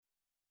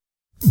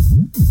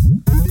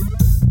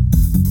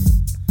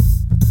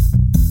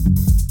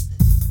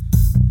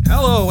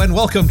and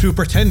welcome to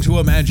Pretend to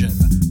Imagine,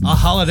 a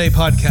holiday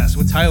podcast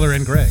with Tyler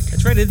and Greg.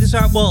 That's right. This is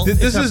our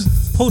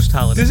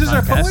post-holiday. This is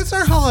podcast. it's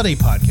our holiday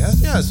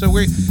podcast. Yeah. So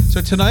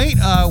tonight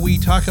we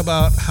talk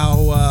about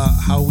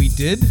how we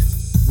did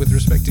with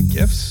respect to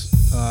gifts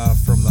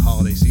from the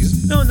holiday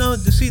season. No.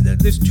 See,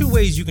 there's two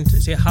ways you can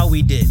say how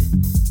we did,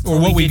 Or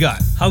what we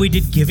got. How we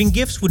did giving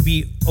gifts would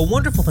be a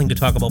wonderful thing to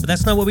talk about, but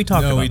that's not what we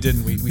talked about. No, we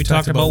didn't. We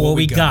talked about what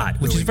we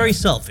got, which is very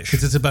selfish.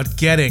 Because it's about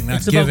getting,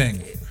 not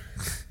giving.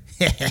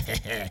 All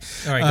right,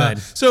 go ahead.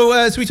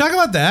 So we talk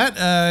about that,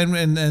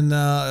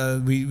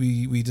 and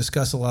we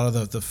discuss a lot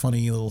of the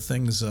funny little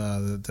things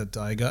that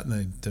I got,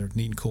 and the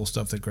neat and cool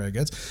stuff that Greg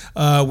gets.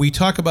 We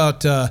talk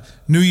about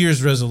New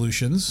Year's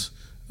resolutions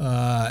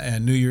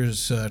and New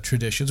Year's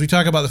traditions. We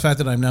talk about the fact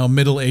that I'm now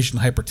middle-aged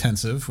and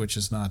hypertensive, which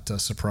is not a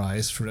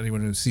surprise for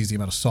anyone who sees the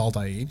amount of salt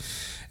I eat.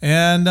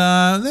 And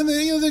then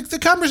the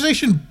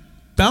conversation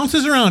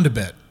bounces around a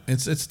bit.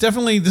 It's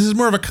definitely, this is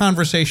more of a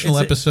conversational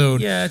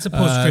episode. Yeah, it's a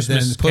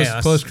post-Christmas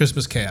chaos.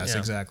 Post-Christmas chaos, yeah.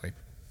 Exactly.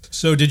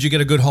 So did you get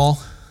a good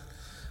haul?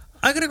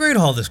 I got a great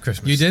haul this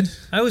Christmas. You did?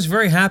 I was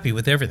very happy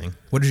with everything.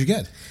 What did you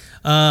get?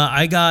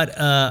 I got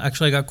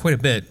quite a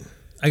bit.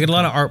 I got a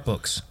lot of art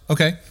books.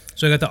 Okay.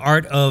 So I got the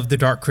Art of the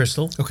Dark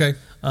Crystal. Okay.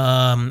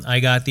 I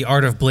got the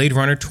Art of Blade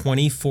Runner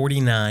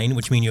 2049,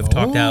 which means you've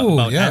talked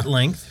about at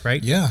length,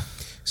 right? Yeah.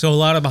 So a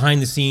lot of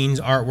behind the scenes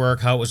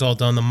artwork, how it was all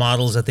done, the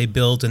models that they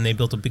built, and they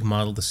built a big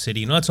model of the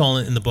city. And that's all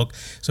in the book.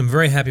 So I'm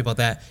very happy about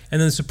that. And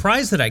then the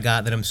surprise that I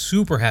got that I'm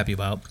super happy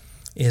about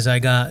is I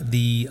got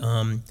the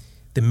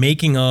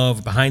making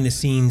of behind the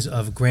scenes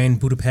of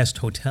Grand Budapest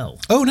Hotel.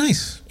 Oh,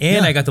 nice.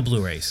 And I got the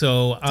Blu-ray.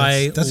 So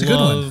that's a good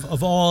one.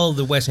 Of all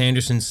the Wes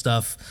Anderson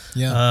stuff,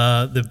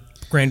 the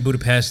Grand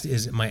Budapest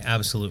is my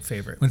absolute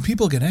favorite. When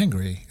people get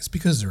angry, it's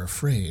because they're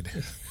afraid.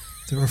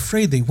 They're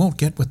afraid they won't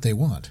get what they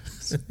want.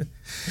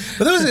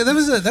 But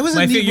that was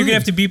a neat you're gonna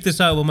have to beep this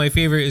out. Well, my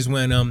favorite is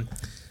when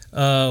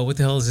what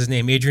the hell is his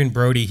name? Adrian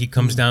Brody. He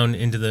comes down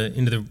into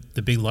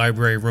the big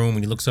library room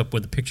and he looks up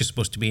where the picture's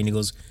supposed to be and he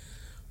goes,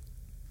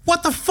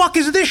 "What the fuck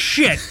is this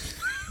shit?"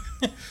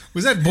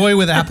 Was that Boy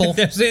with Apple?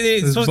 It's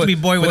supposed to be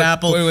Boy with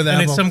Apple, and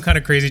it's some kind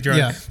of crazy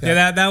drawing.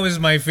 Yeah, that was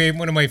my favorite.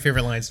 One of my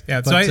favorite lines.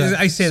 Yeah, but, so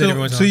I say that every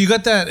once in a while. So you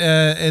got that,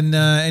 and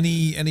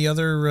any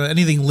other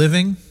anything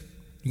living?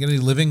 You got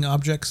any living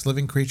objects,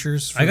 living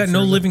creatures? I got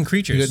no living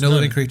creatures. You got no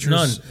living creatures?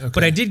 None. Okay.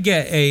 But I did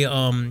get a...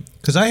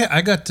 Because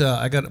I got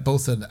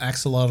both an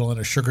axolotl and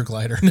a sugar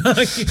glider. No,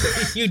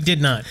 you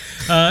did not.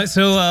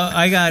 So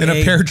I got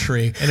a pear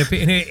tree. An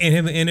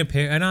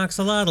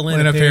axolotl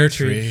and a pear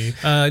tree.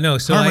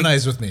 So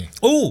harmonize with me.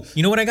 Oh,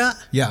 you know what I got?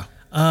 Yeah.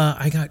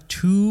 I got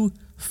 2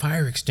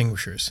 fire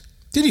extinguishers.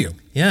 Did you?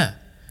 Yeah.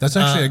 That's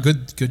actually a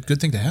good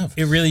thing to have.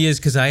 It really is,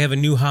 because I have a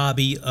new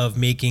hobby of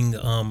making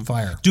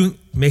fire.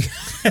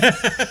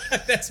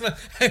 That's my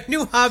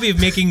new hobby of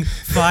making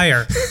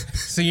fire.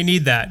 So you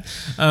need that.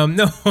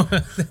 No,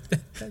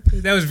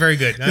 that was very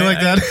good. You like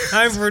that?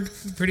 I've heard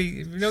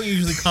pretty. We don't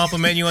usually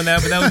compliment you on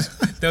that, but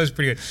that was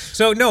pretty good.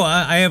 So no,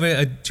 I have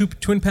a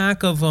twin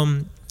pack of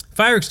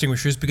fire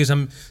extinguishers because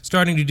I'm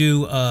starting to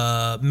do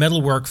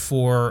metal work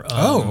for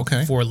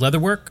for leather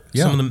work.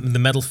 Yeah. Some of the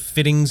metal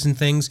fittings and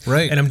things.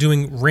 Right. And I'm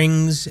doing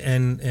rings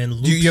and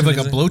loops. Do you have like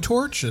a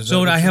blowtorch?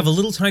 So I have a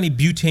little tiny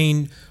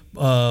butane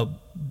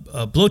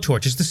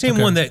blowtorch. It's the same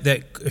one that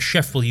a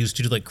chef will use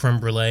to do like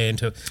creme brulee and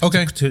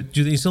to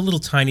do these. A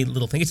little tiny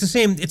little thing. It's the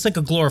same. It's like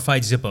a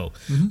glorified Zippo,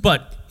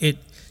 but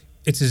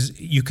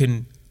you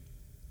can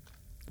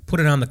put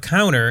it on the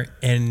counter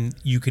and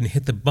you can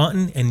hit the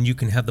button and you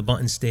can have the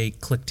button stay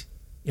clicked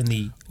in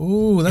the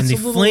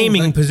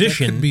flaming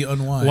position. That could be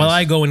unwise. While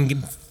I go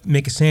and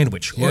make a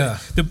sandwich. Yeah.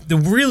 Or the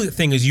real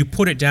thing is you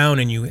put it down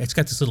and it's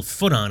got this little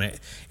foot on it,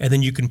 and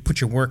then you can put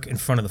your work in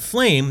front of the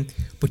flame,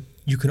 but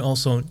you can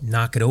also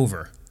knock it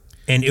over.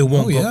 And it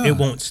won't go. It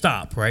won't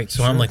stop, right?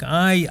 So I'm like,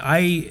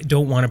 I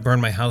don't want to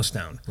burn my house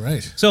down.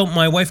 Right. So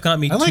my wife got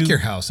me. I like your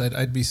house.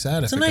 I'd be sad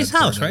if it's a nice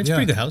house, right? It's a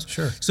pretty good house.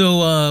 Sure.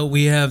 So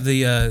we have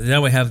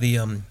now I have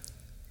the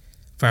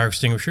fire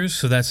extinguishers,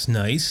 so that's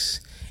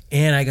nice.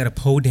 And I got a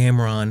Poe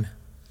Dameron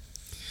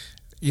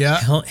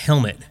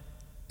helmet.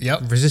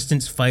 Yep.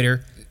 Resistance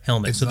fighter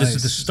helmet. It's this nice.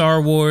 is the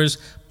Star Wars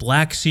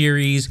Black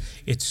Series.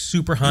 It's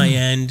super high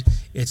end.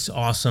 It's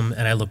awesome,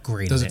 and I look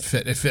great. Does it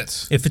fit? It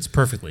fits. It fits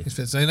perfectly. It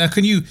fits. Now,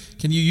 can you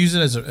use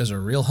it as a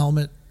real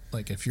helmet?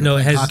 Like if you're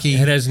hockey,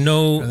 it has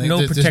no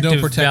protective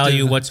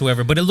value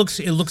whatsoever. But it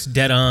looks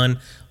dead on,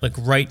 like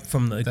right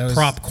from the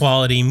prop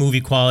quality,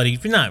 movie quality.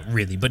 Not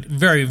really, but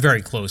very,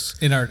 very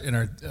close. In our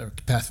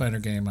Pathfinder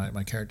game,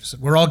 my character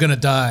said, "We're all gonna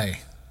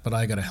die, but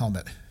I got a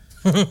helmet."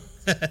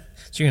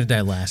 So you're gonna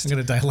die last. I'm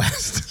gonna die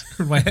last.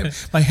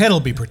 my head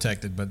will be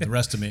protected, but the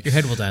rest of me, your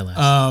head will die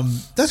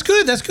last. That's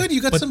good. That's good. You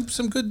got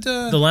some good.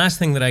 The last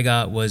thing that I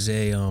got was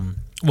a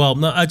Well,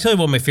 no, I'll tell you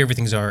what my favorite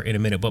things are in a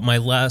minute. But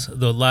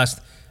the last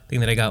thing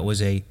that I got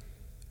was a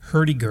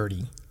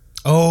hurdy-gurdy.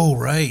 Oh,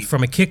 right.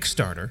 From a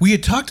Kickstarter. We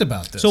had talked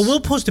about this. So we'll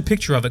post a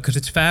picture of it because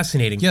it's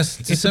fascinating. Yes.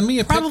 It's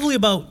probably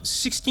about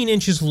 16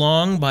 inches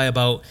long by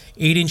about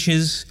 8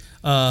 inches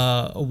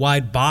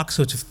wide box,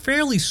 so it's a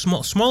fairly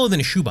smaller than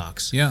a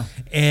shoebox. Yeah.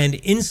 And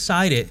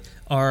inside it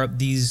are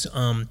these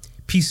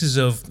pieces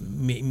of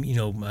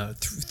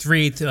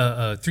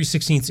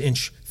 3/16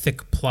 inch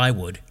thick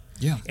plywood.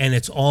 Yeah. And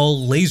it's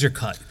all laser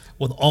cut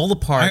with all the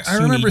parts. I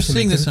remember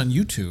seeing this on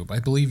YouTube. I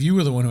believe you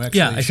were the one who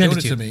actually showed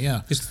it to me.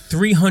 Yeah. There's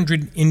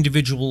 300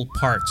 individual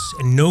parts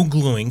and no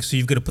gluing, so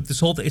you've got to put this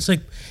whole thing. It's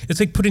like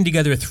putting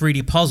together a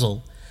 3D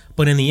puzzle,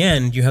 but in the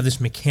end you have this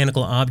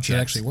mechanical object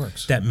that actually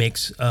works, that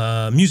makes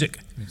music.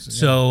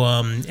 So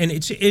and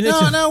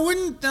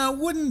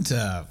wouldn't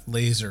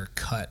laser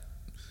cut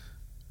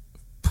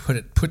put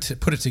it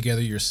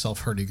together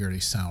yourself hurdy-gurdy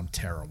sound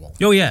terrible?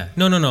 Oh yeah,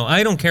 no.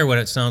 I don't care what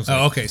it sounds like.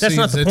 Oh, okay. That's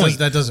not the point.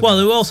 That doesn't. Well,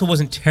 it also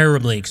wasn't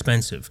terribly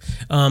expensive.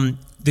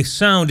 The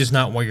sound is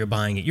not why you're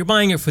buying it. You're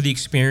buying it for the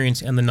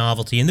experience and the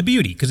novelty and the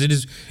beauty, because it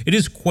is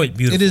quite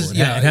beautiful. It is.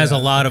 Yeah, it has a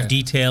lot of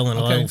detail and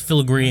a lot of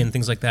filigree and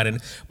things like that.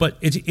 But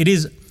it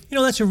is.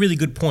 That's a really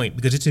good point,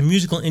 because it's a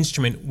musical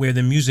instrument where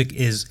the music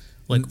is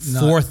like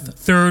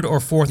third or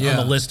fourth on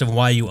the list of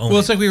why you own it. Well,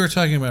 it's like we were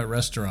talking about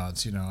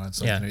restaurants.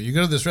 It's like you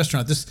go to this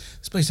restaurant. This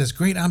place has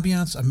great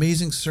ambiance,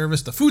 amazing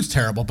service. The food's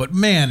terrible, but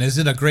man, is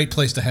it a great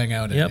place to hang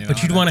out in? Yeah,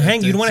 but you'd want to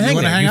hang. You'd want to hang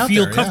there. You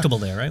feel comfortable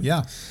there, right?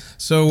 Yeah.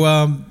 So,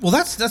 well,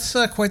 that's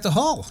quite the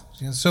haul.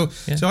 So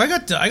I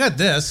got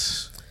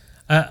this.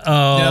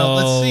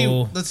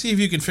 Let's see if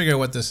you can figure out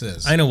what this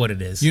is. I know what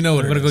it is. You know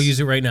what it is. I'm going to go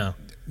use it right now.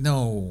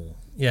 No.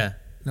 Yeah.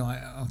 No.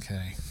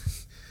 Okay.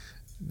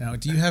 Now,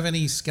 do you have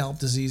any scalp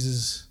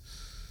diseases?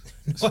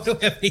 Do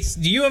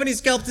you have any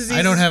scalp diseases?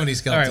 I don't have any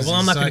scalp diseases. All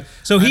right, well, I'm not going to.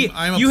 So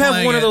you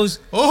have one of those.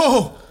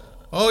 Oh,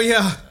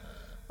 yeah.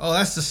 Oh,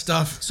 that's the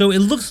stuff. So it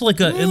looks like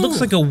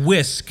a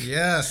whisk.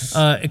 Yes.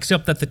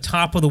 Except that the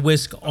top of the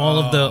whisk,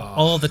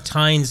 all of the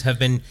tines have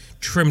been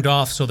trimmed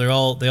off, so they're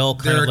all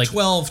kind of like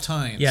 12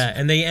 tines. Yeah,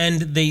 and they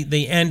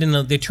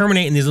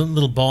terminate in these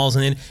little balls,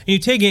 and you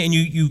take it and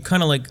you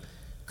kind of like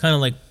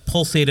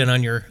pulsate it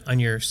on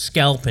your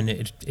scalp, and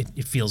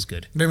it feels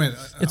good. Wait a minute.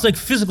 It's like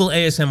physical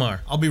ASMR.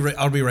 I'll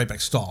be right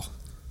back. Stall.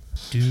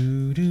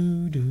 Do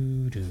do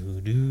do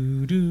do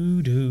do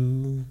do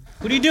do.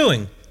 What are you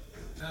doing?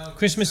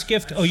 Christmas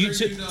gift? Oh, you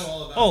know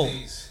all about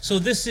these. So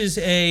this is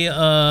a.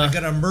 I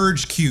got a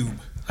merge cube.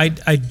 I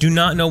do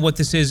not know what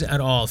this is at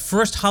all.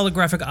 First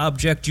holographic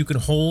object you can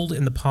hold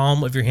in the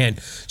palm of your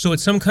hand. So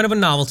it's some kind of a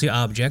novelty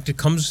object.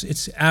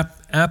 It's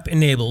app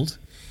enabled,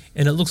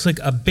 and it looks like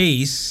a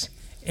base.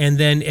 And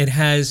then it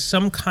has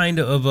some kind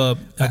of a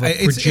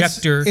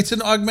projector. It's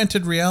an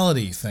augmented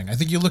reality thing. I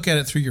think you look at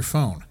it through your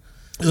phone.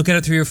 You look at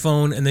it through your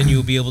phone, and then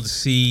you'll be able to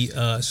see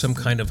some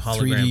kind of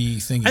hologram. 3D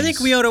thingies. I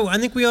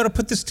think we ought to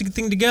put this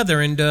thing together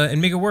and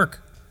make it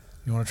work.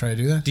 You want to try to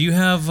do that? Do you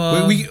have?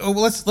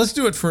 Let's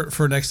do it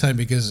for next time,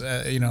 because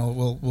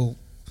we'll.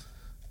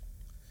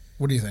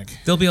 What do you think?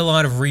 There'll be a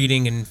lot of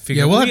reading and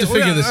figuring. Yeah, we'll have to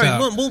figure this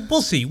out.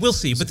 We'll see.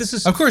 But this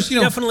is, of course,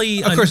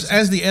 definitely. Of course,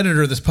 as the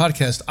editor of this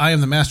podcast, I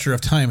am the master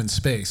of time and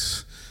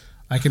space.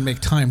 I can make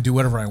time do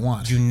whatever I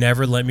want. You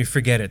never let me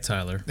forget it,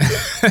 Tyler.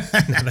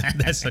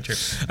 That's not true.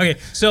 Okay,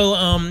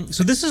 so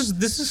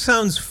this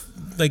sounds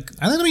like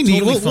I think it'll be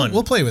totally neat. fun.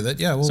 We'll play with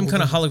it. Yeah, some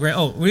kind of hologram.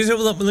 Oh,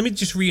 let me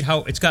just read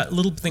how it's got a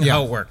little thing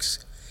how it works.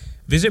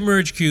 Visit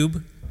Merge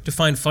Cube to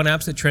find fun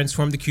apps that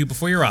transform the cube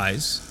before your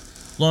eyes.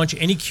 Launch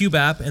any Cube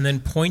app and then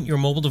point your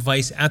mobile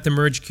device at the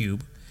Merge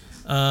Cube.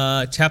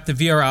 Tap the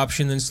VR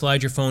option, then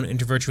slide your phone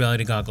into virtual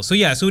reality goggles. So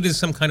it is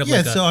some kind of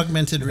it's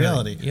augmented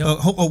reality.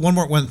 Yep. One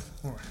more.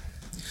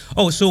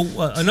 Oh, so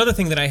another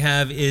thing that I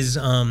have is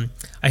I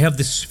have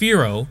the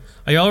Sphero.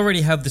 I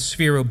already have the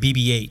Sphero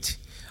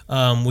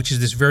BB-8, which is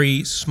this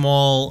very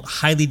small,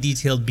 highly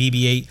detailed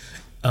BB-8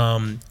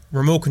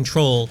 remote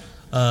control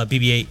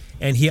BB-8,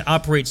 and he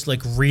operates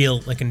like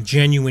a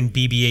genuine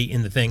BB-8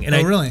 in the thing. And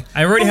really?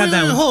 I already have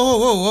that one.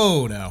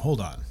 Whoa! Now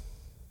hold on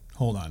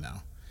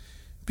now.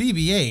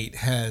 BB-8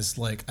 has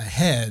like a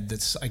head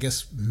that's, I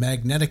guess,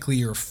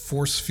 magnetically or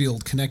force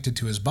field connected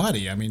to his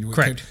body. I mean,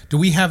 correct. Do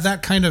we have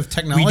that kind of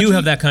technology? We do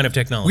have that kind of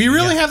technology. We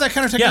really have that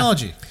kind of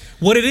technology. Yeah.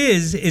 What it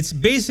is, it's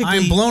basically...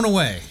 I'm blown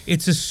away.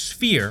 It's a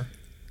sphere,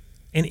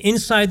 and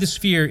inside the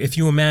sphere, if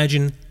you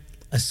imagine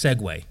a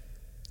Segway.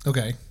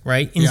 Okay.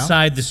 Right?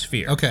 Inside the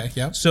sphere. Okay,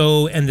 yeah.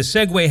 So, and the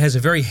Segway has a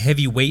very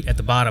heavy weight at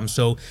the bottom.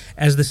 So,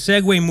 as the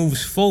Segway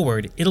moves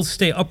forward, it'll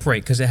stay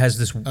upright because it has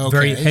this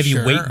very heavy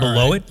weight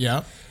below it.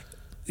 Yeah.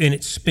 And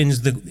it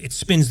spins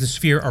the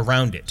sphere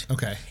around it.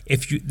 Okay.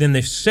 Then the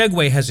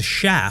Segway has a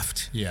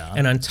shaft. Yeah.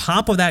 And on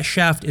top of that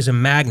shaft is a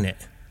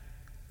magnet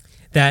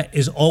that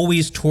is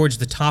always towards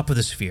the top of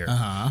the sphere.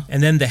 Uh-huh.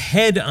 And then the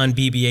head on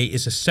BB-8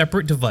 is a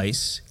separate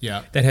device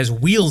that has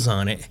wheels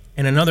on it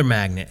and another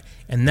magnet.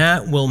 And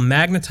that will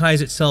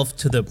magnetize itself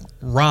to the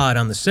rod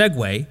on the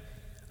Segway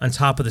on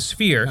top of the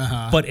sphere,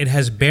 but it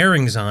has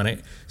bearings on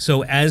it.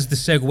 So as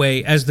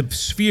the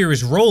sphere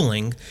is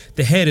rolling,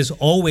 the head is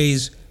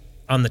always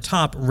on the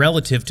top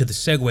relative to the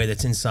Segway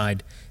that's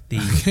inside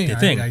the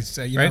thing,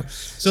 right?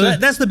 So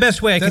that's the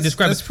best way I can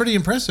describe it. That's pretty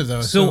impressive,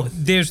 though. So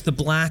there's the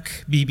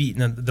black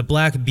BB, the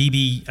black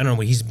BB. I don't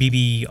know, he's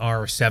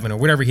BBR7 or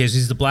whatever he is.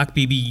 He's the black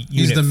BB unit.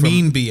 He's the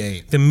mean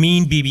B8. The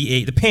mean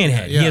BB8, the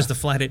panhead. Yeah. He has the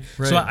flathead.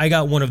 Right. So I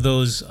got one of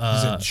those. He's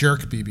a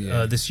jerk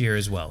BB8 this year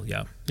as well.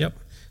 Yeah. Yep.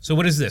 So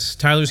what is this?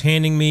 Tyler's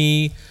handing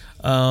me.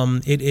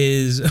 It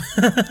is.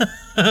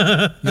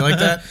 You like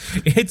that?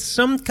 It's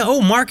some.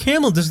 Oh, Mark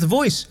Hamill does the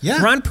voice.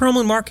 Yeah. Ron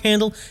Perlman, Mark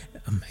Hamill.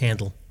 Mark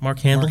Hamill. Mark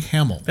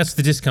Hamill. That's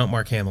the discount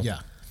Mark Hamill. Yeah.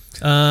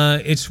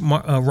 It's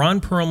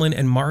Ron Perlman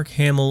and Mark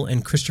Hamill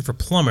and Christopher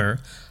Plummer,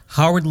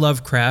 Howard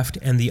Lovecraft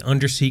and the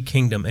Undersea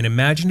Kingdom, an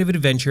imaginative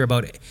adventure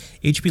about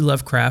H.P.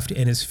 Lovecraft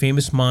and his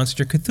famous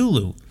monster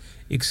Cthulhu.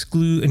 It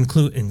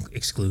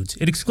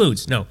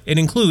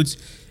includes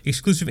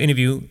exclusive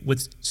interview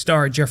with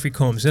star Jeffrey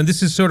Combs, and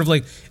this is sort of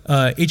like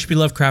H.P.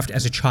 Lovecraft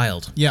as a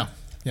child. Yeah,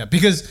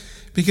 because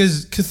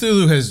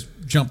Cthulhu has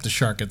jumped the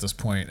shark at this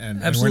point,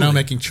 and we're now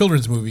making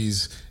children's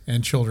movies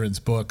and children's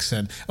books.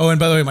 And by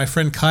the way, my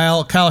friend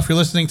Kyle, if you're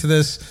listening to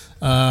this,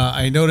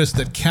 I noticed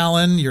that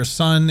Callan, your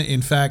son,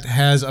 in fact,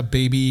 has a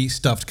baby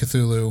stuffed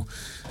Cthulhu,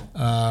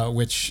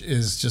 which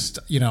is just,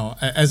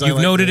 as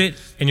you've noted it,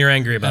 and you're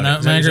angry about it.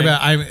 I'm angry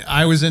about it.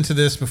 I was into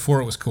this before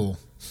it was cool.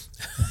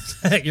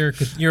 I'm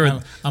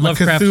a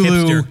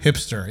Cthulhu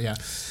hipster. Yeah.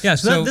 Yeah.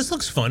 So this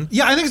looks fun.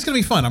 Yeah, I think it's gonna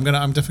be fun. I'm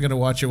definitely gonna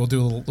watch it. We'll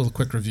do a little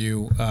quick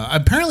review.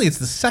 Apparently, it's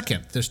the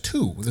second. There's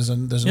two. There's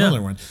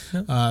another one.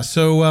 Yeah.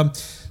 So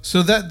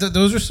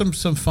those are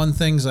some fun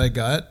things I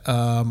got.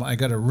 I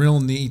got a real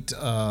neat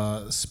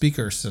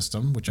speaker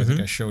system, which I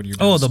think I showed you.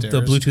 Oh, the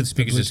Bluetooth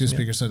speaker system.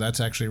 Speaker. So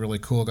that's actually really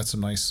cool. Got some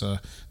nice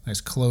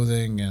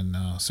clothing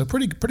and so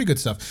pretty good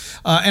stuff.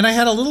 And I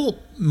had a little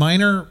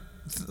minor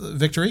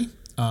victory.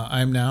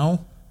 I'm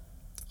now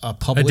a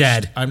published. A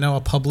dad. I'm now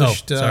a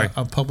published. A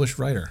published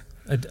writer.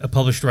 A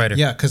published writer.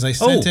 Yeah, because I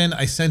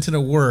sent in a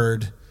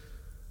word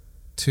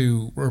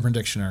to Urban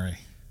Dictionary,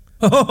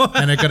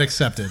 and it got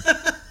accepted.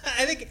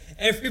 I think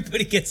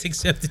everybody gets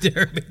accepted to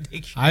Urban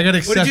Dictionary. I got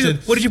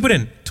accepted. What did you put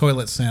in?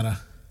 Toilet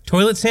Santa.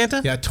 Toilet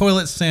Santa? Yeah,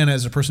 Toilet Santa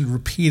is a person who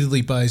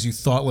repeatedly buys you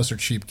thoughtless or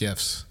cheap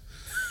gifts.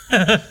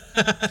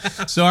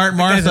 So Aunt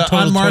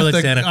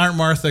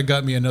Martha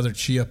got me another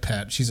Chia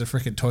pet. She's a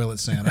freaking Toilet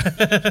Santa.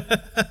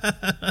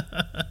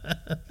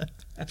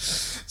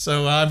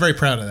 So I'm very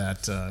proud of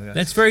that.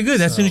 That's very good.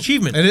 That's an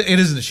achievement. It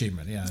is an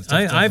achievement. Yeah,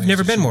 I've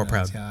never been more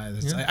proud.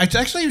 Yeah, I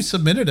actually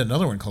submitted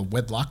another one called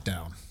Wed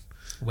Lockdown.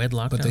 Wed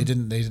Lockdown, but they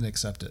didn't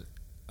accept it.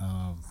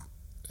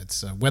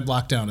 It's Wed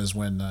Lockdown is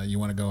when you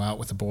want to go out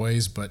with the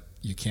boys, but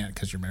you can't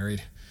because you're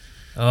married.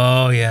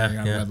 Oh yeah,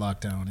 you're on Wed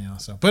Lockdown. Yeah.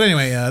 So, but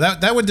anyway,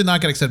 that one did not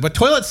get accepted. But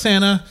Toilet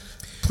Santa,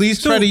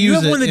 please try to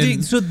use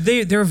it. So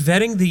they're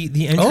vetting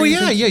the entry. Oh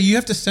yeah. You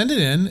have to send it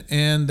in,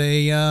 and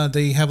they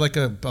have like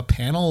a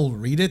panel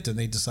read it, and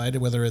they decide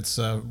whether it's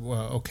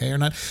okay or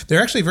not.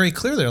 They're actually very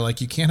clear there.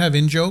 Like you can't have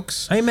in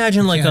jokes. I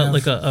imagine like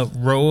a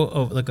row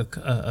of like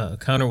a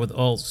counter with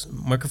all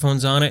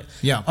microphones on it.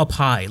 Yeah. Up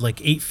high, like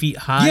 8 feet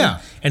high.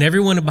 Yeah. And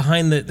everyone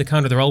behind the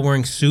counter, they're all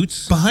wearing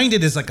suits. Behind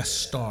it is like a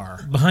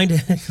star. Behind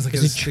it is like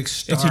a big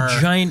star. It's a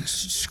giant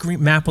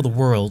screen map of the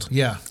world.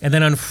 Yeah. And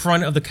then on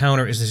front of the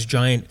counter is this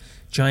giant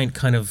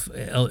kind of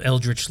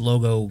Eldritch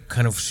logo,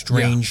 kind of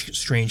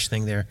strange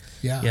thing there.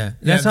 Yeah.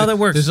 That's how that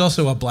works. There's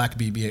also a black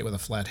BB-8 with a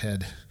flat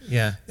head.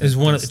 Yeah, it's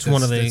one of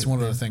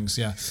the things.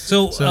 Yeah.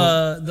 So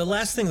the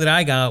last thing that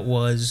I got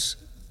was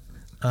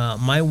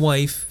my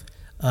wife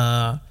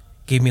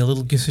gave me a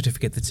little gift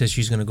certificate that says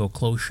she's going to go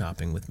clothes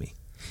shopping with me.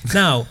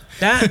 Now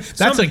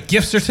that's a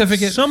gift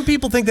certificate. Some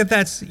people think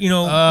that's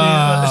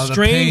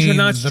strange or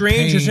not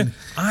strange.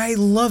 I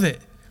love it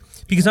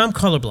because I'm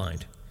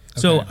colorblind.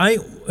 So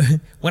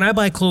when I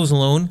buy clothes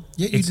alone,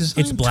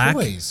 it's black,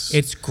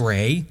 it's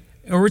gray,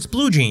 or it's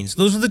blue jeans.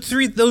 Those are the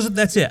three.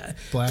 That's it.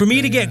 Black, for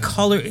me to get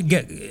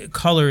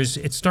colors,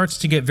 it starts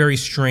to get very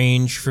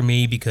strange for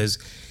me because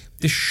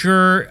the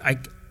shirt, I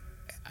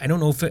don't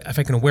know if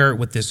I can wear it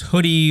with this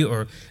hoodie,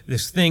 or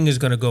this thing is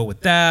going to go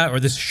with that, or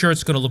this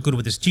shirt's going to look good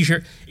with this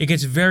T-shirt. It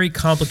gets very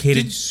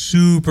complicated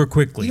super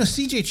quickly.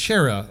 C.J.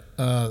 Chera,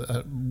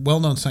 a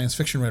well-known science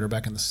fiction writer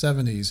back in the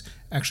 70s,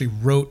 actually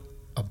wrote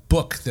a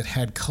book that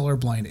had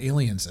colorblind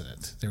aliens in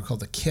it. They were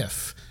called the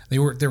Kif. They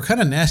were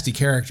kind of nasty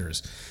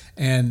characters,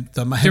 and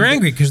they're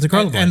angry because they're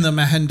colorblind. And the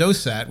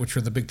Mahindosat, which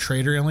were the big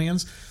trader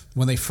aliens,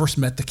 when they first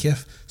met the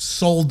Kif,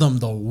 sold them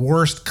the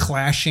worst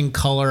clashing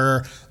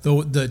color.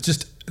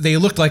 They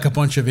looked like a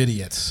bunch of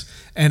idiots,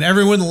 and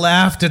everyone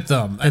laughed at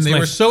them. And they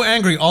were so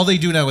angry. All they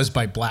do now is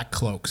buy black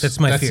cloaks.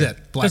 That's my fear. That's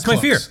it. Black That's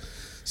cloaks. My fear.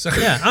 So,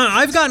 yeah,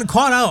 I've gotten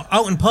caught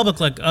out in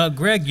public like,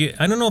 Greg,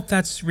 I don't know if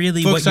that's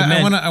really folks, what you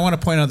meant. I want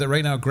to point out that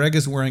right now Greg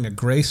is wearing a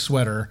gray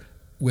sweater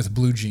with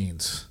blue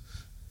jeans,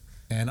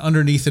 and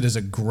underneath it is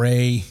a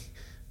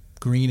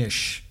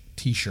greenish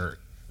T-shirt.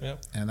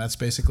 Yep. And that's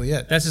basically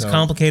it. That's as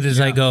complicated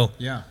as I go.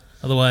 Yeah.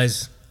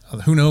 Otherwise,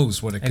 who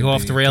knows what it could be. I go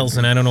off the rails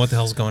and I don't know what the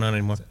hell's going on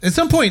anymore. At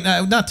some point,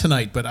 not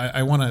tonight, but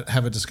I want to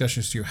have a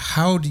discussion with you.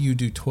 How do you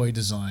do toy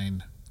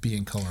design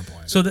being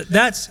colorblind. So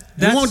that's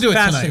we won't do it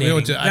tonight. We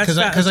won't do it because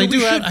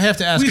I have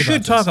to ask. We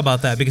should talk this.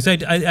 about that because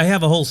I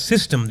have a whole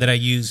system that I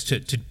use to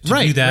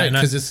do that, and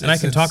I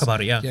can talk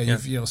about it.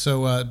 Yeah.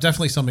 So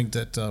definitely something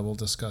that we'll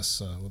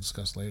discuss. We'll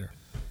discuss later.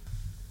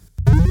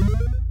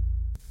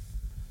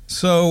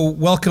 So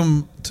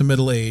welcome to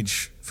middle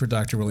age for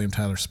Dr. William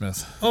Tyler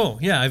Smith. Oh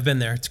yeah, I've been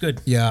there. It's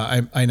good.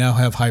 Yeah, I now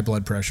have high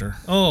blood pressure.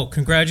 Oh,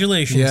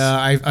 congratulations!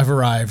 Yeah, I've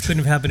arrived. Couldn't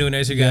have happened to a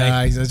nicer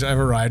guy. Yeah, I've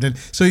arrived, and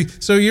so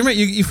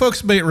you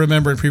folks may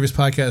remember in previous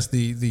podcasts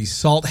the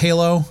salt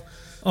halo.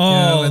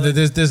 Oh,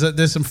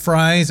 there's some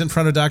fries in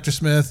front of Dr.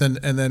 Smith, and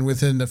then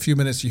within a few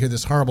minutes you hear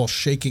this horrible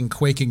shaking,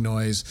 quaking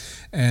noise,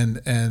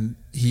 and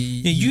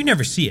you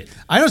never see it.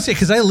 I don't see it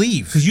because I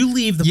leave. Because you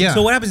leave. Yeah.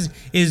 So what happens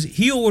is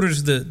he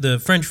orders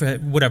the French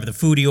whatever the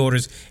food he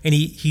orders, and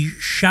he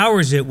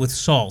showers it with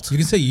salt. You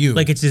can say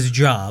like it's his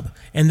job,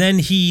 and then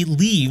he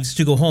leaves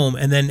to go home,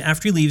 and then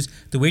after he leaves,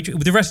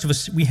 the rest of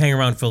us we hang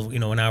around for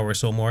an hour or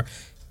so more.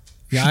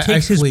 Yeah, she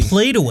takes his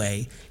plate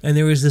away, and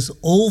there is this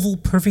oval,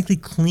 perfectly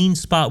clean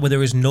spot where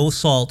there is no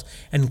salt,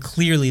 and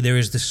clearly there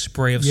is this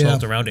spray of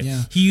salt around it.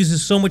 Yeah. He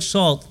uses so much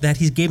salt that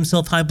he gave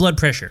himself high blood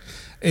pressure.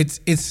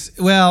 It's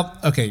well,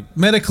 okay.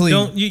 Medically,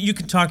 you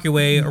can talk your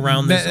way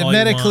around this. All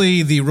medically,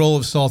 you want. The role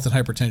of salt in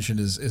hypertension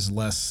is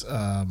less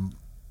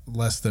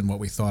than what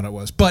we thought it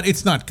was, but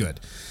it's not good.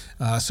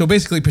 So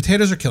basically,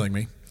 potatoes are killing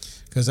me.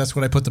 Because that's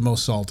what I put the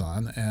most salt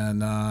on,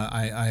 and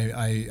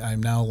I'm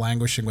now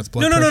languishing with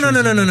blood pressure.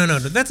 No.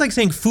 That's like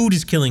saying food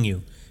is killing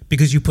you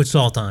because you put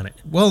salt on it.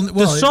 Well,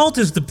 the salt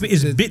is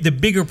the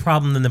bigger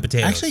problem than the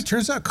potatoes. Actually, it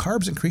turns out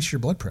carbs increase your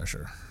blood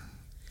pressure.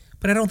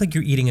 But I don't think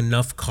you're eating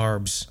enough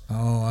carbs.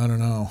 Oh, I don't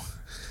know.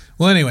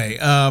 Well, anyway,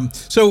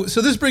 so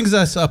this brings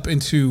us up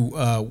into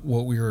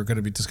what we were going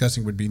to be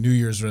discussing would be New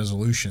Year's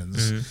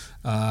resolutions.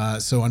 Mm-hmm.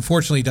 So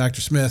unfortunately,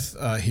 Dr. Smith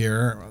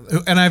here,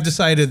 and I've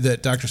decided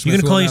that Dr. Smith.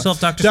 You're going to call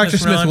yourself Dr. Smith? Dr.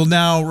 Smith will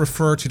now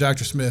refer to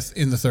Dr. Smith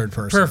in the third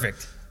person.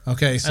 Perfect.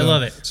 Okay, so I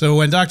love it. So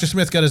when Dr.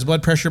 Smith got his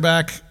blood pressure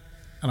back,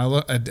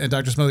 and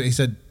Dr. Smith, he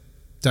said,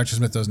 Dr.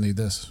 Smith doesn't need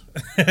this.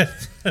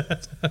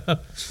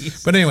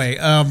 But anyway,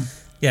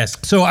 yes.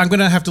 So I'm going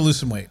to have to lose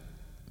some weight.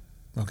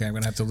 Okay, I'm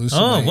going to have to lose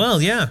some weight. Oh, well,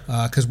 yeah.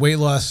 Because weight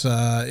loss,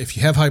 if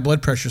you have high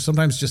blood pressure,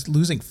 sometimes just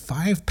losing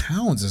 5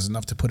 pounds is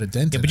enough to put a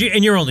dent in it.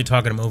 And you're only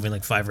talking about moving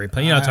like 5 or 8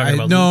 pounds. You're not talking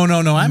about no.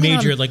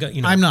 major,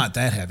 I'm not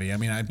that heavy. I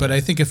mean, but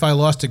I think if I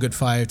lost a good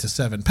 5 to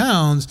 7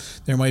 pounds,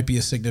 there might be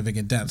a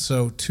significant dent.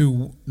 So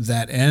to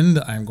that end,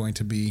 I'm going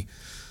to be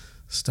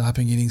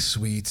stopping eating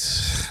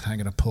sweets. I'm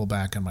going to pull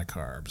back on my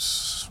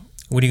carbs.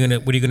 What are you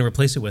going to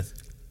replace it with?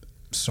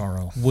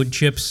 Sorrow. Wood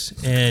chips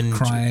and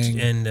crying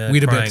and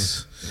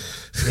Weetabix.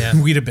 Yeah,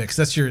 Weetabix.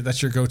 That's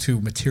your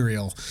go-to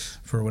material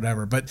for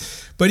whatever. But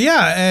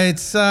yeah,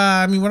 it's.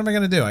 I mean, what am I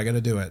going to do? I got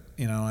to do it.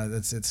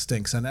 It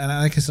stinks. And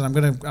like I said, I'm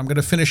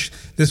gonna finish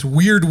this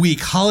weird week,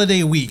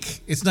 holiday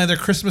week. It's neither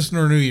Christmas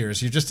nor New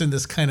Year's. You're just in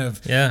this kind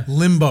of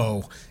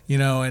limbo,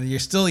 and you're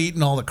still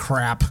eating all the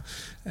crap.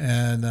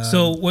 And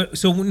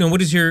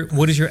what is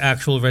your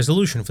actual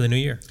resolution for the new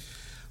year?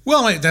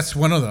 Well, that's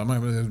one of them. My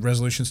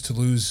resolutions to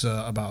lose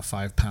about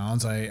 5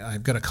 pounds.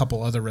 I've got a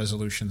couple other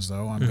resolutions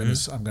though.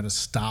 I'm gonna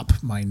stop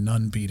my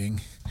nun beating.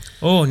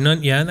 Oh,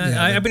 nun! Yeah,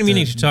 I've been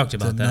meaning to talk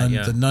about that.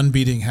 The nun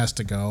beating has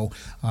to go.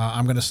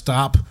 I'm gonna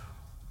stop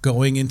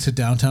going into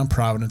downtown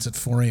Providence at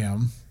 4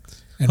 a.m.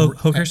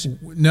 Hookers?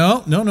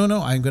 No.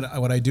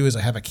 What I do is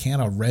I have a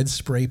can of red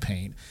spray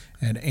paint,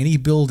 and any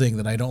building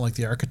that I don't like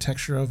the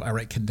architecture of, I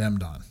write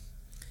condemned on.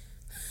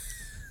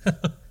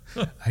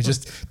 I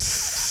just.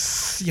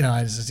 Like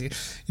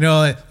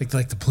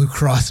the Blue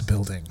Cross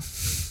building,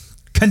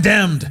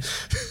 condemned.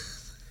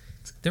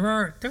 There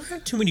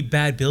aren't too many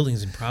bad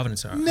buildings in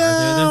Providence, are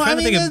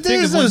there?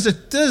 There's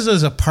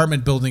those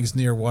apartment buildings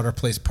near Water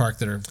Place Park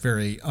that are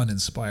very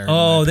uninspiring.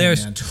 Oh,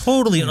 there's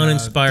totally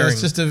uninspiring.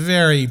 It's just a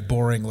very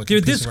boring looking.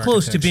 They're this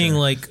close to being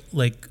like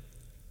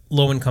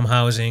low-income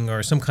housing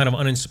or some kind of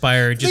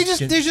uninspired,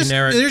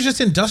 generic. They're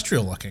just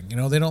industrial looking.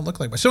 They don't look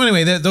like. So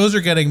anyway, those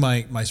are getting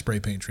my spray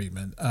paint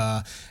treatment,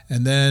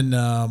 and then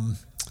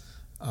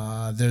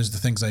there's the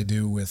things I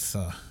do with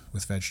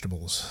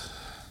vegetables.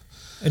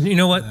 And you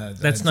know what?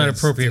 That's not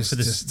appropriate for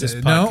this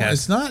podcast. No,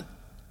 it's not.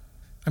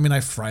 I mean,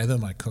 I fry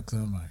them, I cook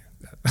them.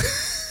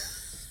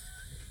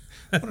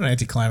 What an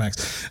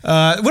anticlimax!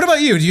 What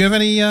about you? Do you have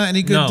any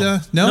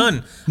good?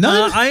 None.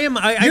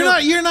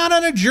 You're not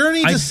on a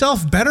journey to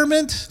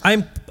self-betterment.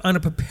 I'm on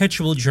a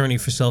perpetual journey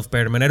for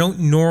self-betterment. I don't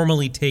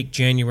normally take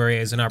January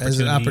as an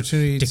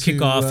opportunity to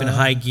kick off in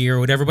high gear or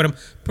whatever, but I'm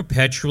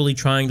perpetually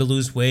trying to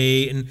lose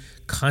weight and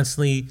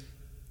constantly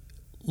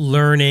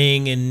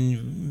learning,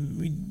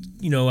 and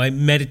I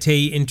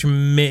meditate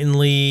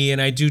intermittently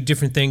and I do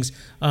different things,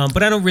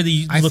 but I don't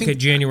really look at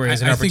January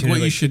as an opportunity. I think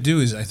what you should do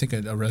is,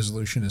 a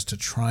resolution is to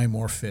try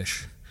more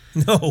fish.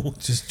 No,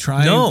 just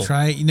try.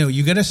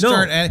 You got to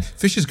start.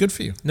 Fish is good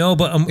for you. No,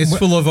 but it's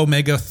full of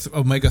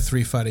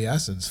omega-3 fatty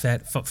acids.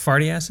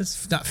 Fatty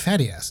acids? Not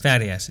fatty acids.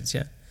 Fatty acids,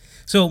 yeah.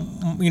 So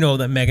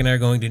that Meg and I are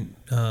going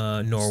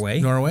to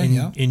Norway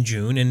in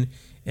June,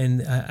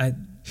 and I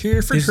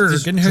Hereford,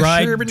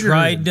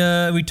 dried.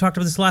 We talked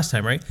about this last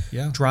time, right?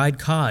 Yeah. Dried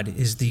cod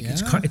is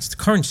it's the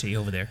currency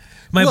over there.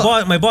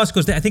 My boss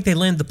goes there. I think they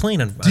land the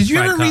plane on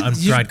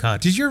dried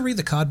cod. Did you ever read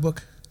the cod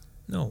book?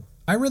 No.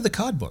 I read the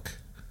cod book.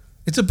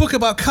 It's a book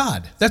about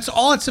cod. That's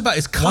all it's about.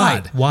 It's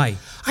cod. Why?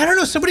 I don't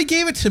know. Somebody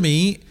gave it to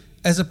me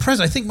as a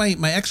present. I think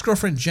my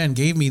ex-girlfriend Jen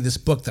gave me this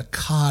book, the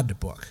Cod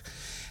book.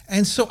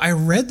 And so I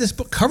read this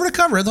book cover to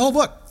cover, the whole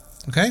book.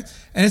 Okay?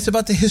 And it's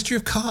about the history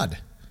of cod.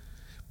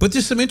 But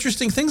there's some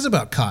interesting things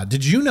about cod.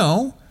 Did you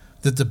know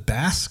that the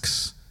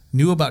Basques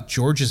knew about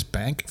George's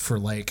Bank for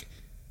like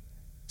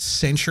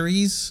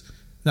centuries?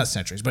 Not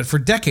centuries, but for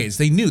decades.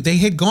 They knew. They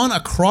had gone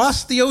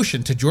across the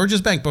ocean to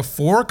George's Bank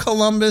before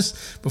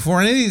Columbus,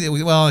 before any,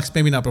 well,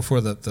 maybe not before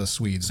the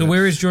Swedes. So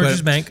where is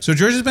George's Bank? So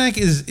George's Bank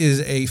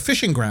is a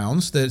fishing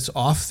grounds that's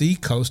off the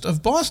coast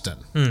of Boston,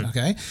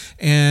 okay?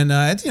 And,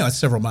 it's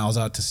several miles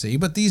out to sea,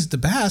 but the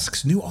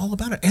Basques knew all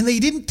about it. And they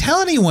didn't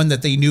tell anyone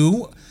that they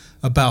knew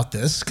about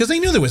this because they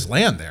knew there was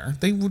land there.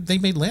 They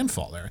made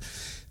landfall there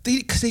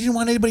because they didn't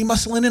want anybody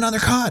muscling in on their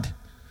cod.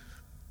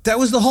 That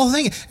was the whole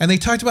thing. And they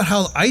talked about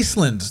how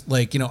Iceland,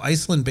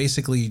 Iceland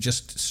basically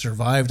just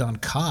survived on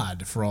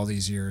cod for all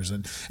these years.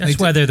 And that's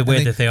why they're the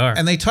way that they are.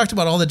 And they talked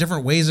about all the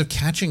different ways of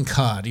catching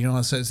cod. They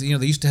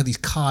used to have these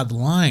cod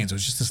lines. It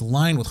was just this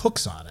line with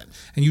hooks on it.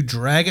 And you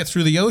drag it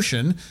through the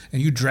ocean, and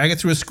you drag it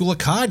through a school of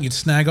cod, and you'd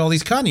snag all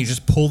these cod, and you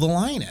just pull the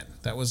line in.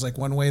 That was like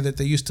one way that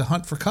they used to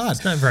hunt for cod.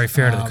 It's not very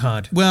fair to the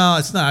cod. Well,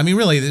 it's not. I mean,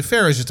 really, the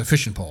fair is just a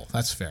fishing pole.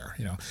 That's fair,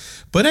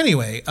 But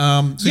anyway,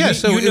 know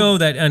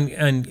that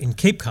in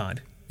Cape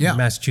Cod, yeah. in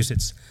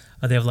Massachusetts,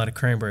 they have a lot of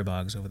cranberry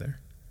bogs over there.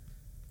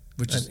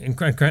 Which is in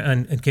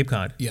Cape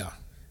Cod. Yeah.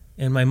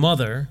 And my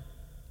mother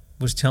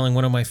was telling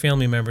one of my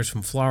family members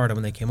from Florida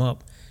when they came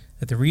up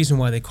that the reason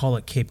why they call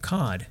it Cape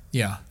Cod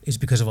is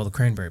because of all the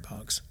cranberry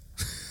bogs.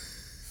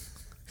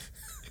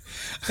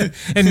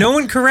 And no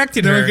one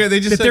corrected her they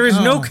just that said, there is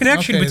no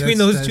connection between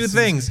those two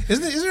things.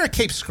 Isn't there a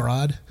Cape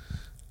Scrod?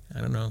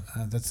 I don't know.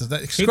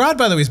 Scrod,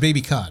 by the way, is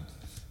baby cod.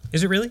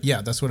 Is it really?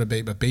 Yeah, that's what a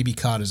baby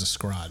cod is, a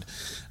scrod.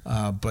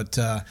 A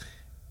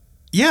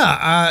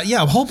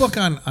whole book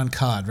on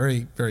cod.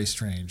 Very, very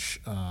strange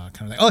kind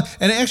of thing. Oh,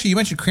 and actually, you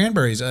mentioned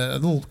cranberries. A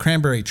little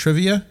cranberry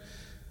trivia.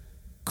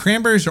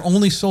 Cranberries are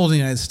only sold in the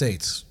United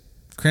States.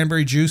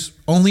 Cranberry juice,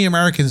 only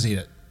Americans eat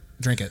it,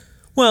 drink it.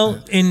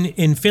 Well,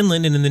 in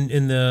Finland and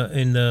in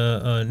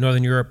the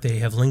Northern Europe, they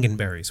have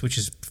lingonberries, which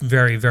is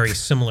very, very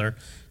similar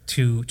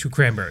to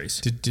cranberries.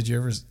 Did you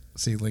ever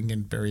see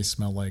lingonberries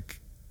smell like?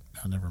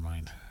 Oh, never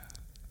mind.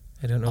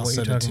 I don't know what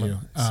you're talking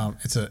about.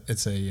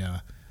 It's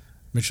a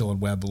Mitchell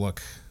and Webb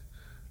look.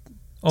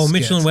 Oh, skit.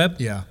 Mitchell and Webb?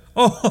 Yeah.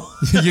 Oh,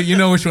 you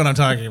know which one I'm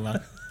talking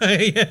about.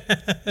 Yeah.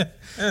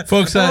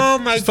 Folks,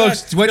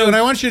 folks, what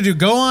I want you to do,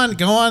 go on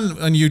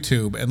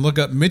YouTube and look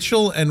up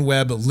Mitchell and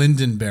Webb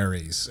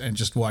lindenberries and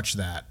just watch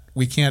that.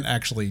 We can't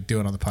actually do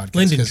it on the podcast.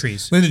 Linden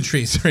trees.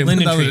 Sorry.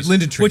 Linden trees.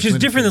 Which is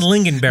different than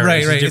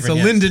lingonberries. Right. It's a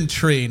linden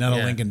tree, not a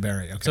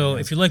lingonberry. Okay. So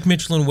if you like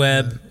Mitchell and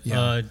Webb,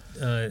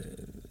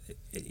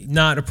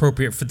 not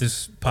appropriate for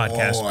this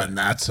podcast. Oh, and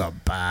that's a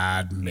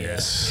bad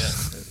miss.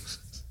 Yeah.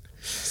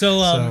 So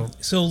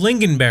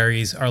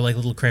lingonberries are like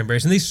little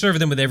cranberries, and they serve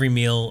them with every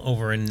meal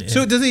over in.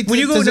 So does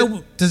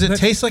it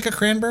taste like a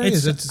cranberry?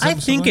 I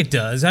think it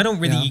does. I don't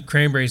really eat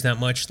cranberries that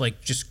much,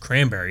 like just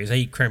cranberries. I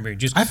eat cranberry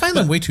juice. I find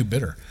them way too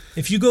bitter.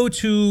 If you go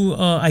to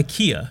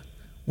IKEA,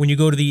 when you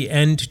go to the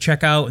end to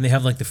check out, and they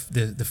have like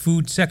the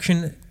food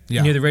section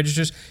near the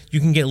registers,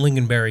 you can get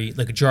lingonberry,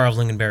 like a jar of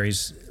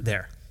lingonberries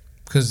there.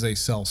 Because they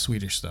sell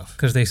Swedish stuff.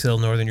 Because they sell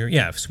Northern Europe.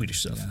 Yeah, Swedish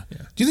stuff. Yeah.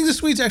 Do you think the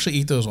Swedes actually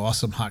eat those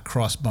awesome hot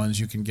cross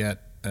buns you can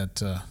get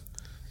at,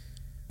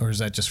 or is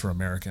that just for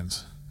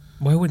Americans?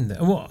 Why wouldn't they?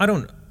 Well, I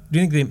don't. Do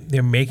you think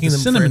they're making them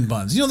cinnamon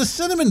buns? The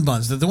cinnamon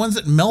buns, the ones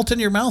that melt in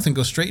your mouth and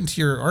go straight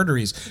into your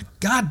arteries.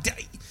 God,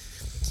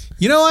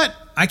 you know what?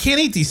 I can't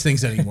eat these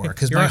things anymore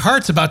because my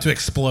heart's about to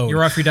explode.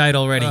 You're off your diet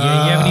already. You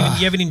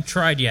haven't even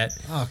tried yet.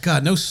 Oh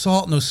God, no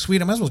salt, no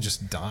sweet. I might as well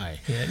just die.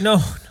 Yeah, no.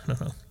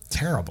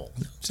 Terrible.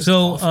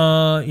 So,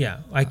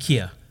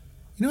 IKEA.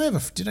 Do you know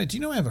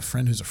I have a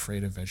friend who's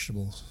afraid of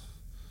vegetables?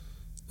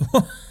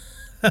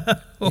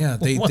 Yeah,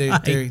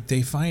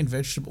 they find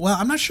vegetables. Well,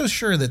 I'm not so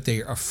sure that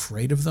they're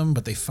afraid of them,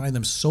 but they find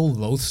them so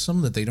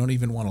loathsome that they don't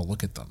even want to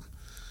look at them.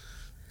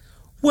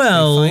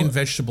 Well, they find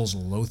vegetables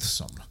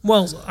loathsome.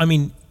 Well, I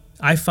mean,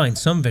 I find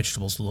some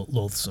vegetables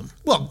loathsome.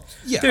 Well,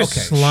 yeah, they're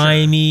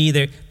slimy.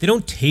 Sure. They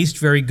don't taste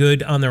very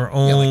good on their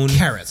own. Yeah, like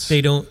carrots.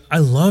 They don't. I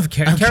love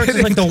carrots. Carrots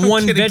is like the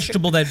one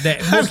vegetable that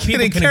most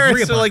people can agree upon.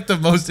 Carrots are like the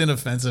most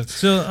inoffensive.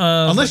 So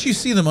unless you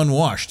see them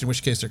unwashed, in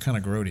which case they're kind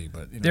of grody.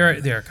 But they are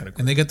kind of grody.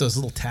 And they get those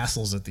little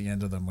tassels at the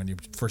end of them when you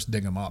first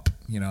dig them up.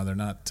 They're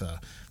not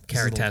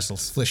carrot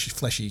tassels,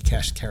 fleshy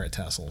carrot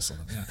tassels.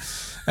 Yeah.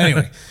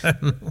 Anyway, I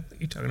don't know what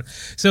you're talking about.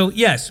 So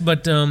yes,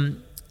 but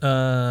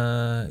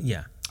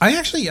yeah. I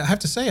actually have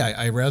to say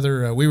I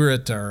rather we were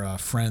at our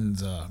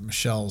friend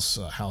Michelle's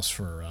house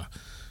for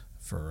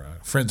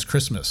friend's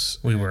Christmas.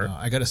 We were.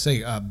 I got to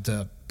say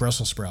the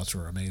Brussels sprouts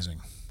were amazing.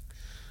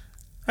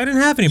 I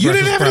didn't have any. You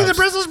Brussels didn't have sprouts. any of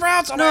the Brussels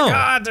sprouts? Oh No. my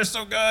God, they're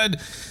so good.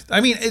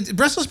 I mean,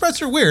 Brussels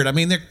sprouts are weird. I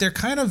mean, they're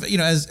kind of,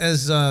 as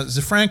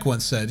Zafrank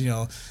once said,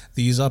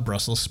 these are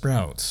Brussels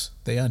sprouts.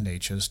 They are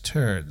nature's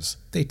turds.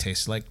 They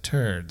taste like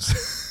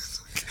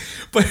turds.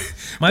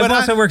 My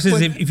boss at work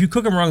says if you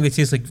cook them wrong, they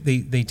taste like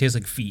they taste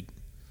like feet.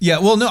 Yeah,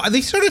 well, no,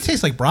 they sort of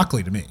taste like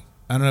broccoli to me.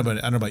 I don't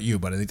know about you,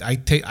 but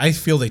I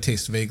feel they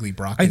taste vaguely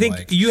broccoli. I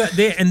think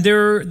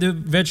they're the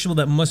vegetable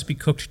that must be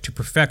cooked to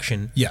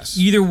perfection. Yes.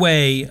 Either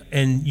way,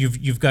 and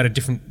you've got a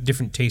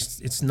different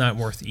taste. It's not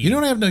worth eating. You know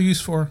what I have no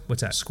use for?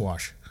 What's that?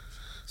 Squash.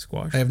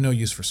 Squash. I have no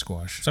use for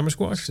squash. Summer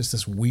squash. It's just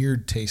this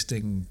weird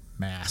tasting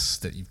mass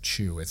that you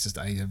chew. It's just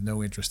I have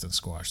no interest in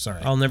squash.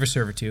 Sorry. I'll never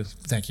serve it to you.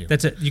 Thank you.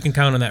 That's it. You can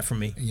count on that from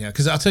me. Yeah,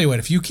 because I'll tell you what.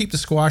 If you keep the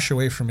squash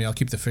away from me, I'll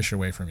keep the fish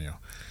away from you.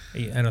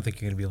 I don't think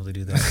you're going to be able to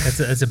do that.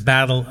 That's a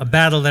battle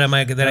that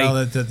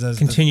I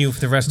continue for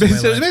the rest of my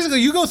life.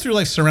 Basically, you go through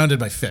like surrounded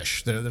by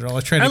fish. They're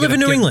all trying to. I live in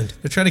New England.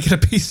 They're trying to get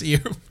a piece of you.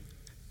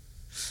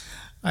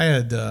 I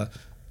had the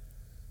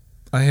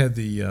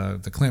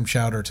clam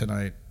chowder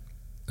tonight.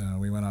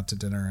 We went out to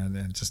dinner and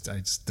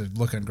the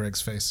look on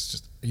Greg's face is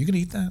just, are you going to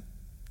eat that?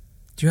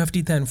 Do you have to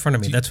eat that in front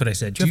of me? That's what I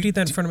said. Do you have to eat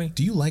that in front of me?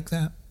 Do you like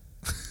that?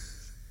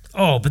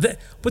 Oh,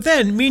 but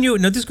then me and you.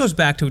 Now this goes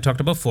back to what we talked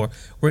about before.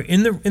 We're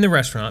in the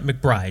restaurant,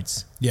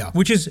 McBride's. Yeah.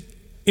 Which is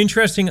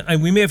interesting.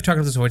 We may have talked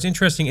about this before. It's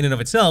interesting in and of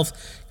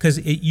itself because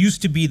it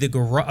used to be a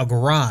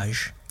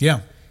garage. Yeah.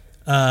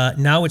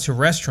 Now it's a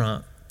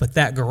restaurant, but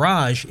that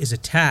garage is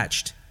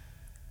attached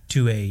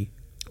to a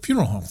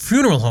funeral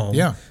home.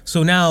 Yeah.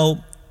 So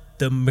now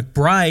the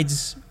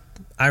McBride's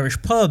Irish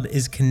pub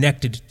is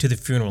connected to the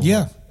funeral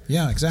home.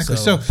 Yeah, exactly.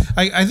 So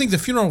I think the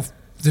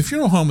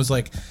funeral home is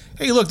like,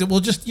 hey, look, we'll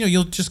just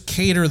you'll just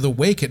cater the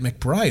wake at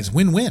McBride's,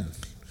 win-win.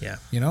 Yeah.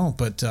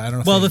 But I don't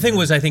know. Well, the thing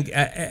was, I think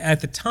at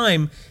the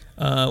time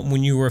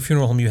when you were a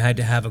funeral home, you had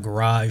to have a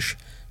garage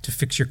to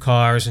fix your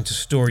cars and to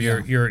store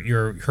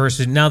your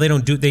hearses. Now they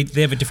don't do.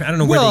 They have a different. I don't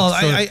know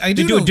where they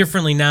do it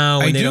differently now.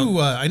 I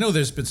know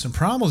there's been some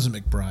problems at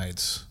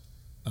McBride's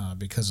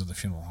because of the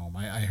funeral home.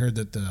 I heard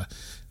that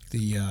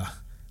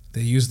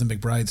they used the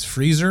McBride's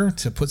freezer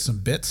to put some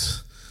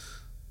bits.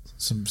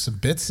 Some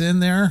bits in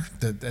there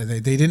that they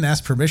didn't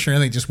ask permission or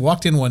anything. Just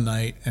walked in one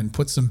night and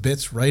put some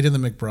bits right in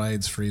the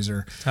McBride's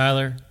freezer.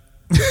 Tyler,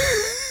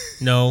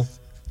 no.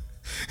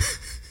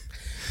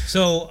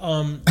 So,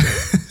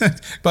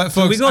 but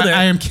folks, we go there.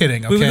 I am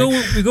kidding. Okay,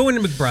 we go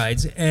into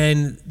McBride's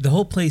and the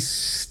whole place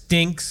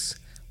stinks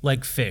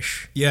like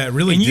fish. Yeah, it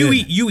really. And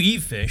did. you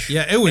eat fish.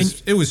 Yeah, it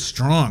was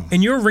strong.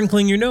 And you're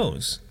wrinkling your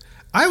nose.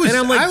 I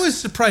was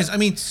surprised. I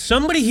mean,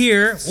 somebody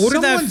here ordered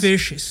that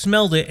fish,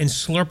 smelled it, and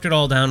slurped it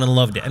all down and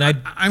loved it.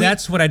 And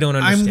that's what I don't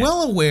understand. I'm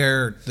well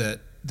aware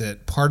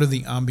that part of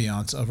the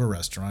ambiance of a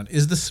restaurant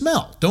is the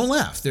smell. Don't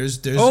laugh. There's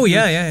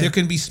There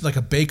can be like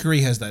a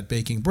bakery has that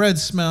baking bread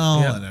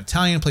smell, and an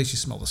Italian place you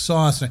smell the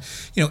sauce. And,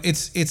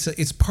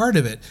 it's part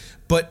of it.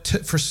 But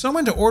for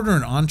someone to order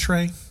an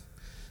entree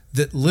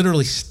that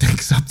literally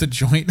stinks up the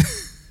joint.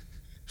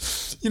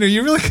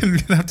 You really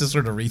gonna have to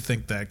sort of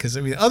rethink that because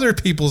other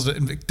people's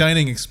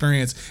dining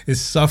experience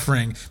is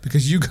suffering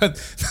because you got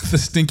the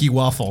stinky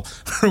waffle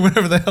or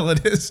whatever the hell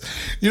it is.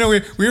 We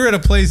were at a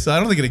place, I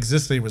don't think it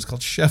exists anymore. It's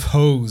called Chef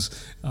Ho's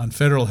on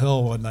Federal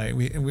Hill one night.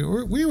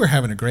 We were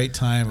having a great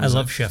time. I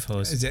love Chef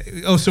Ho's.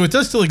 Oh, so it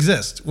does still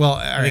exist? Well,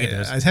 I think it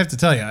does. I have to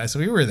tell you. So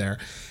we were there.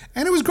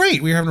 And it was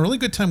great. We were having a really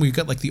good time. We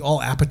got like the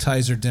all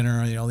appetizer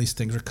dinner. All these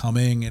things were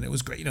coming, and it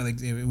was great.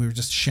 We were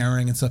just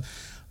sharing and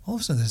stuff. All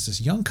of a sudden, there's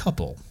this young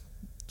couple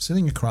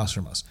sitting across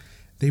from us.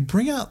 They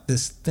bring out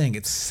this thing.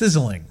 It's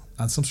sizzling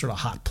on some sort of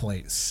hot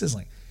plate. It's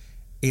sizzling.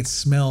 It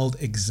smelled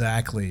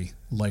exactly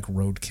like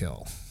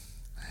roadkill.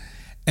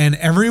 And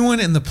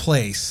everyone in the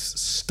place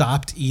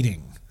stopped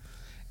eating.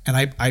 And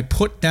I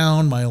put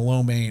down my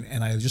lo mein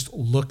and I just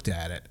looked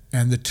at it.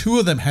 And the two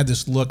of them had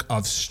this look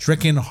of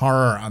stricken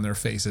horror on their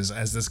faces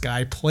as this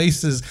guy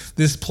places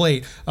this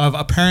plate of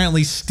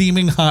apparently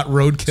steaming hot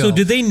roadkill. So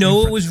did they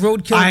know it was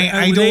roadkill?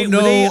 I don't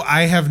know.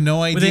 I have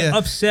no idea. Were they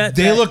upset?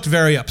 They looked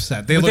very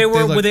upset.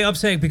 Were they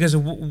upset because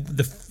of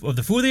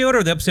the food they ordered, or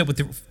were they upset with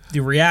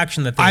the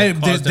reaction that they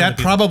caused? That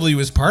probably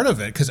was part of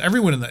it because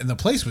everyone in the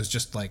place was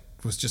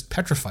just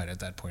petrified at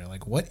that point.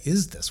 Like, what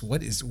is this?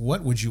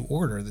 What would you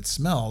order that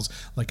smells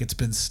like it's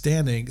been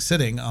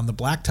sitting on the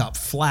blacktop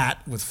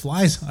flat with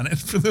flies on it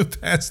for the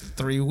past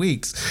 3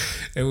 weeks?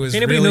 It was.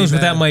 Anybody really knows bad.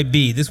 what that might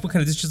be? This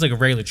is just like a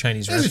regular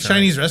Chinese restaurant. It's a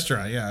Chinese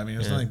restaurant, yeah. I mean, it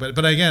was nothing.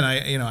 But again,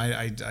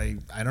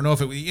 I don't know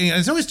if it.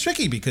 It's always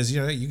tricky because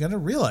you got to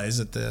realize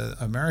that the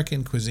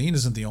American cuisine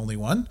isn't the only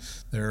one.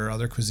 There are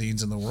other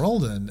cuisines in the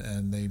world,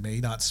 and they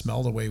may not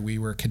smell the way we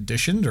were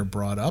conditioned or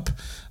brought up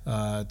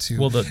to.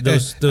 Well,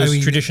 those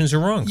traditions are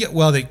wrong. Yeah,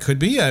 well, they could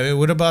be.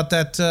 What about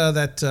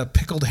that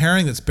pickled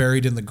herring that's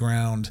buried in the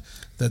ground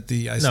that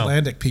the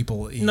Icelandic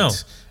people eat? No.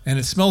 And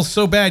it smells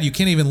so bad you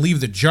can't even leave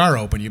the jar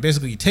open. You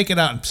take it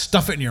out and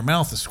stuff it in your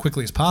mouth as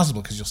quickly as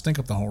possible because you'll stink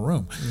up the whole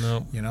room.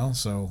 No.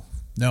 So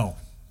no,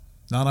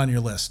 not on your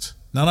list.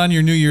 Not on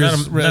your New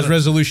Year's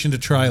resolution to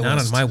try list. Not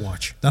on my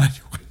watch. Not on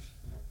your watch.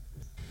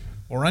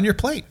 or on your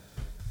plate.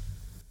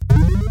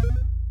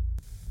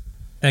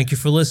 Thank you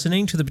for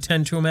listening to the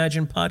Pretend to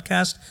Imagine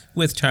podcast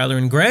with Tyler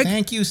and Greg.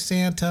 Thank you,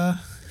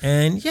 Santa.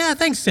 And yeah,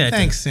 thanks, Santa.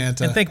 Thanks,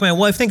 Santa. And thank my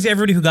wife. Thanks to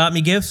everybody who got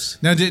me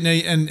gifts. Now,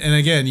 and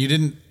again, you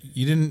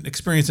didn't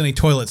experience any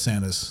toilet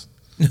Santas.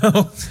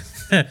 No.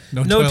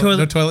 No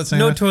toilet Santa.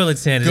 No toilet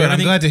Santas. Good.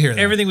 I'm glad to hear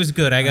that. Everything was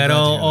good. I got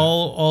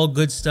all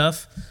good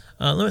stuff.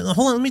 Hold on.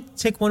 Let me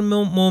take one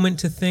moment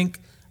to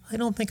think. I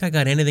don't think I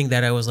got anything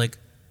that I was like,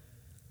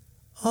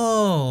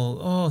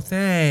 oh,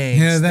 thanks.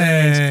 Yeah,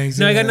 thanks.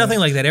 No, I got nothing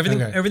like that.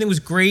 Everything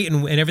was great,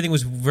 and everything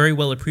was very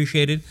well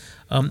appreciated.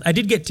 I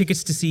did get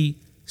tickets to see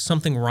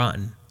Something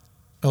Rotten.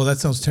 Oh, that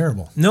sounds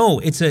terrible. No,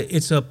 it's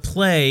a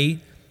play,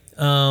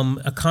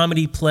 a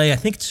comedy play. I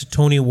think it's a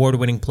Tony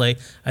Award-winning play.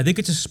 I think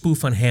it's a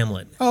spoof on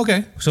Hamlet. Oh,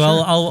 okay. So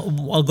sure.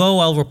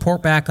 I'll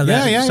report back on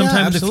that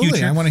sometime in the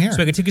future. I want to hear.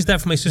 So I got tickets to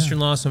that for my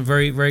sister-in-law. So I'm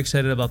very, very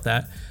excited about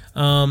that.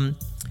 And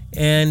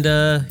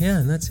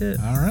that's it.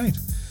 All right.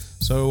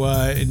 So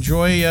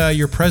enjoy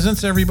your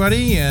presents,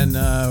 everybody, and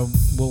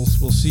we'll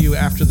see you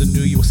after the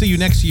new year. We'll see you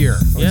next year.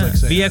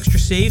 Be extra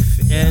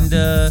safe and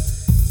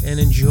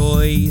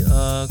enjoy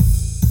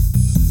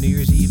New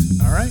Year's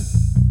Eve. All right.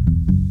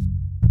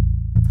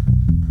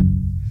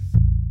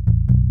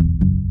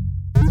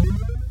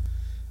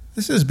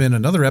 This has been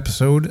another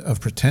episode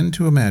of Pretend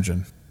to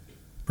Imagine.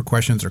 For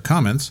questions or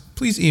comments,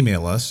 please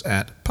email us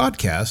at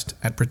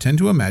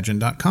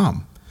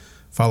podcast@pretendtoimagine.com.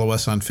 Follow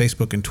us on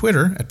Facebook and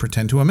Twitter at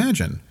Pretend to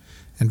Imagine.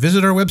 And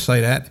visit our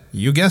website at,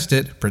 you guessed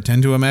it,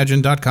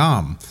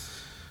 pretendtoimagine.com.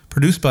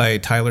 Produced by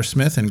Tyler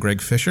Smith and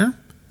Greg Fisher.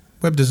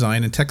 Web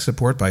design and tech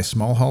support by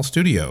Small Hall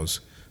Studios.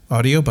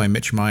 Audio by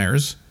Mitch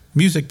Myers.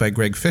 Music by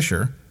Greg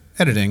Fisher.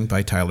 Editing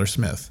by Tyler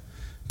Smith.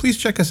 Please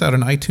check us out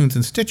on iTunes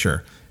and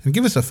Stitcher, and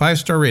give us a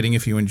 5-star rating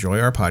if you enjoy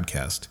our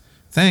podcast.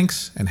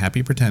 Thanks, and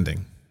happy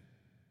pretending.